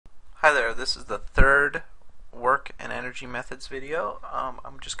Hi there, this is the third work and energy methods video.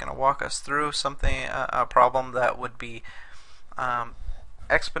 I'm just going to walk us through a problem that would be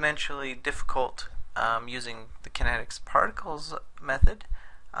exponentially difficult using the kinetics particles method.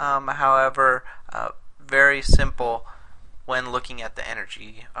 However, very simple when looking at the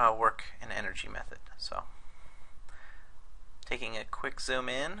energy work and energy method. So, taking a quick zoom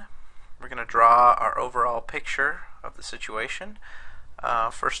in, we're going to draw our overall picture of the situation.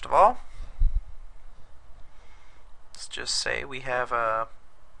 First of all, let's just say we have a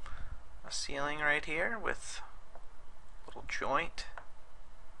ceiling right here with a little joint.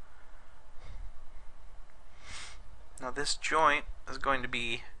 Now this joint is going to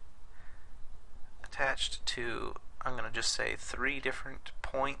be attached to, I'm going to just say, 3 different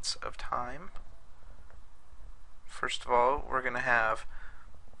points of time. First of all, we're going to have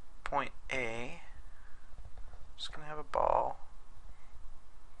point A. Just going to have a ball.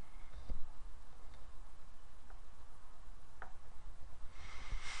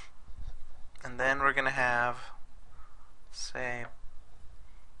 And then we're going to have, say,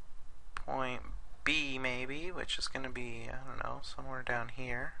 point B maybe, which is going to be, I don't know, somewhere down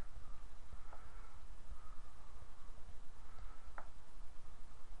here.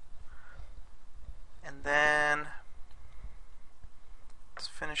 And then let's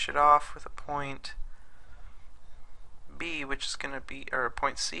finish it off with a point B, which is going to be, or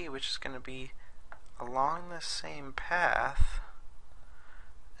point C, which is going to be along the same path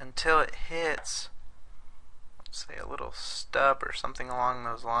until it hits, let's say, a little stub or something along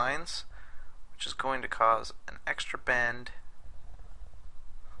those lines, which is going to cause an extra bend.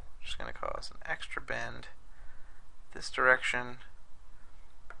 Just going to cause an extra bend this direction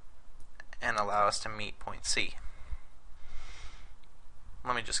and allow us to meet point C.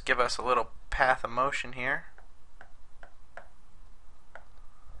 Let me just give us a little path of motion here.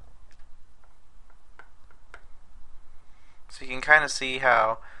 So you can kind of see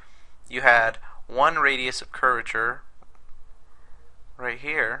how you had one radius of curvature right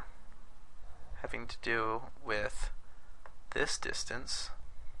here having to do with this distance,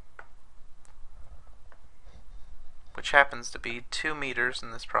 which happens to be 2 meters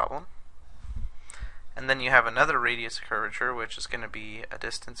in this problem. And then you have another radius of curvature, which is going to be a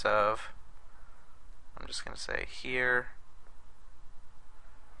distance of, I'm just going to say here,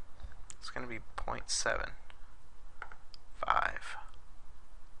 it's going to be 0.75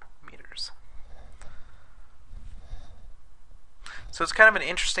 meters. So it's kind of an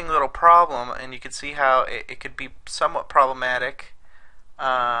interesting little problem, and you can see how it could be somewhat problematic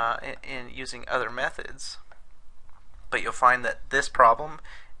in using other methods. But you'll find that this problem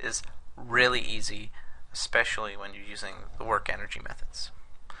is really easy, especially when you're using the work energy methods.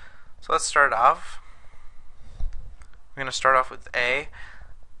 So let's start off. We're going to start off with A.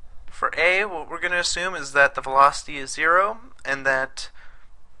 For A, what we're going to assume is that the velocity is 0 and that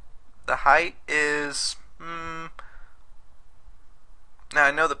the height is, now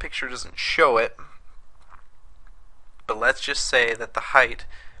I know the picture doesn't show it, but let's just say that the height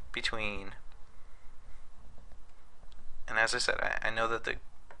between, and as I said, I know that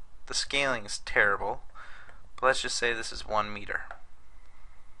the scaling is terrible, but let's just say this is 1 meter,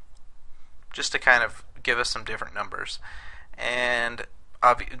 just to kind of give us some different numbers. And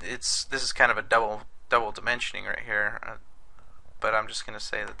this is kind of a double dimensioning right here, but I'm just going to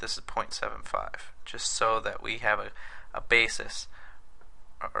say that this is 0.75, just so that we have a basis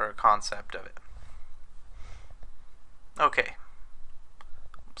or a concept of it. Okay.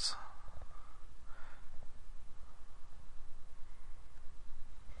 Oops.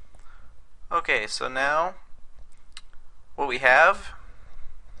 Okay, so now what we have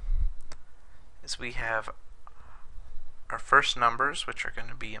is we have our first numbers, which are going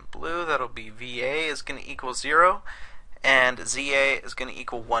to be in blue. That'll be VA is going to equal 0 and ZA is going to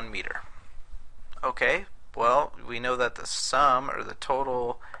equal 1 meter. Okay, well, we know that the sum, or the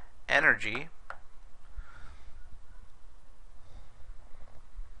total energy,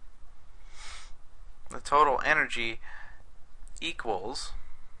 equals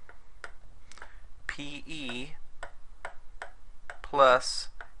PE plus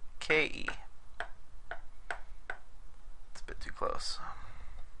KE. It's a bit too close.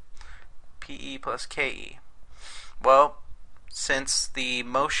 PE plus KE. Well, since the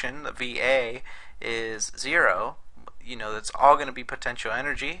motion, the VA, is 0, you know that's all going to be potential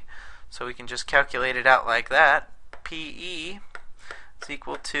energy, so we can just calculate it out like that. PE is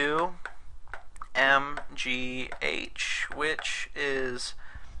equal to mgh, which is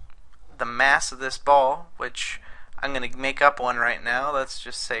the mass of this ball, which I'm going to make up one right now. Let's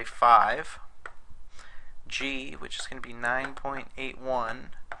just say 5. G, which is going to be 9.81,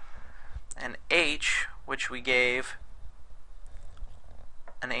 and h, which we gave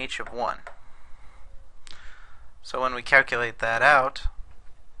an h of 1. So when we calculate that out,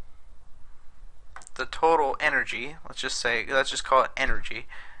 the total energy, let's just call it energy,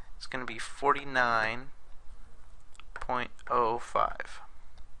 it's going to be 49.05.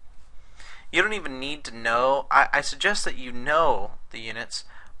 You don't even need to know, I suggest that you know the units,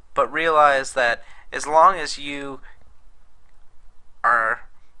 but realize that as long as you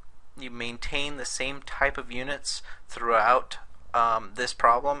maintain the same type of units throughout this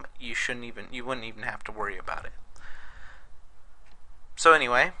problem, you wouldn't even have to worry about it. So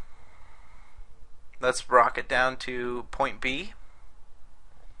anyway, let's rock it down to point B.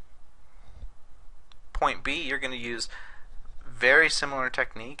 Point B, you're going to use very similar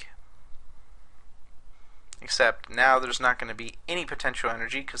technique, except now there's not going to be any potential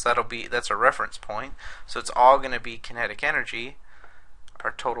energy because that's a reference point. So it's all going to be kinetic energy.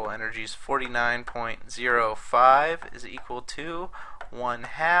 Our total energy is 49.05 is equal to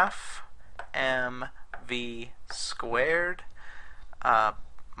 1/2 mv squared.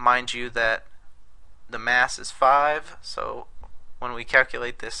 Mind you that the mass is 5, so when we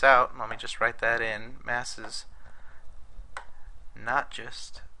calculate this out, let me just write that in. Mass is not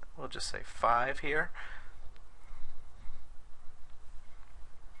just, we'll just say 5 here.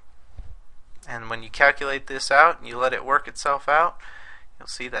 And when you calculate this out and you let it work itself out, you'll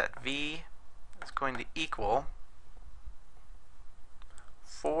see that V is going to equal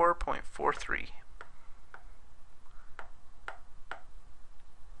 4.43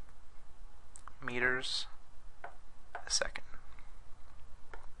 meters a second.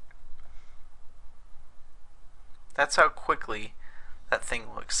 That's how quickly that thing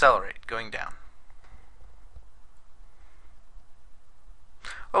will accelerate going down.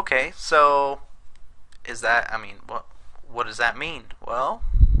 Okay, so what does that mean? Well,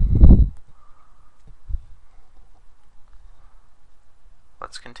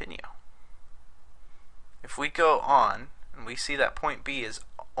 let's continue. If we go on and we see that point B is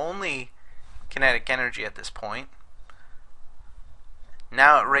only kinetic energy at this point,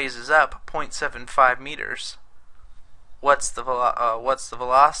 now it raises up 0.75 meters. What's the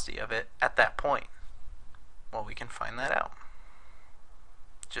velocity of it at that point? Well, we can find that out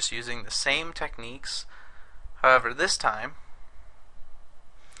just using the same techniques. However, this time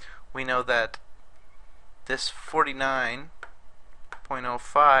we know that this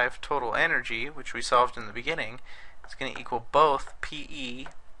 49.05 total energy, which we solved in the beginning, is going to equal both PE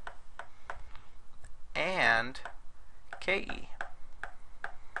and KE.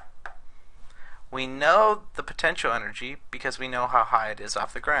 We know the potential energy because we know how high it is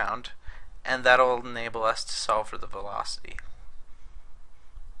off the ground, and that'll enable us to solve for the velocity.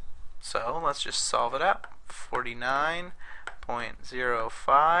 So let's just solve it out.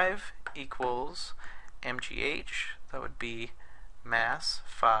 49.05 equals mgh, that would be mass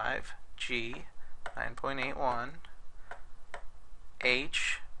 5g 9.81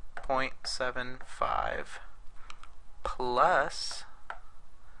 h 0.75 plus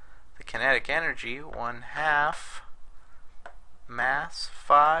the kinetic energy 1/2 mass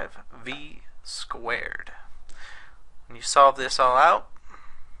 5v squared. When you solve this all out,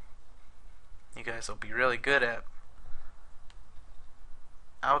 you guys will be really good at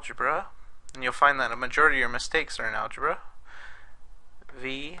algebra, and you'll find that a majority of your mistakes are in algebra.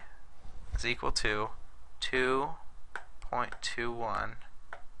 V is equal to 2.21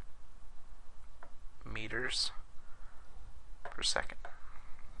 meters per second.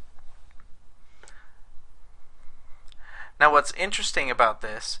 Now what's interesting about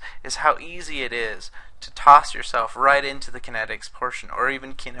this is how easy it is to toss yourself right into the kinetics portion, or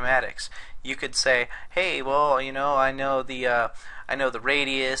even kinematics. You could say, hey, well, I know the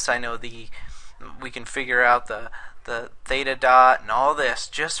radius, we can figure out the theta dot and all this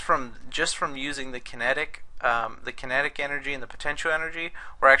just from using the kinetic energy and the potential energy.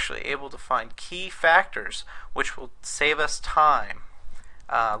 We're actually able to find key factors which will save us time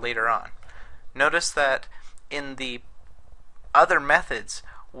later on. Notice that in the other methods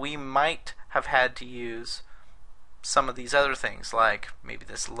we might have had to use some of these other things, like maybe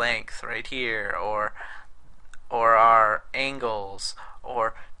this length right here, or our angles,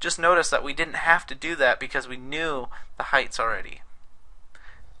 or just notice that we didn't have to do that because we knew the heights already.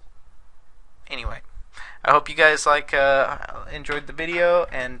 Anyway, I hope you guys enjoyed the video,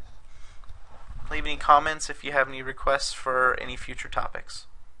 and leave any comments if you have any requests for any future topics.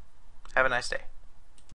 Have a nice day.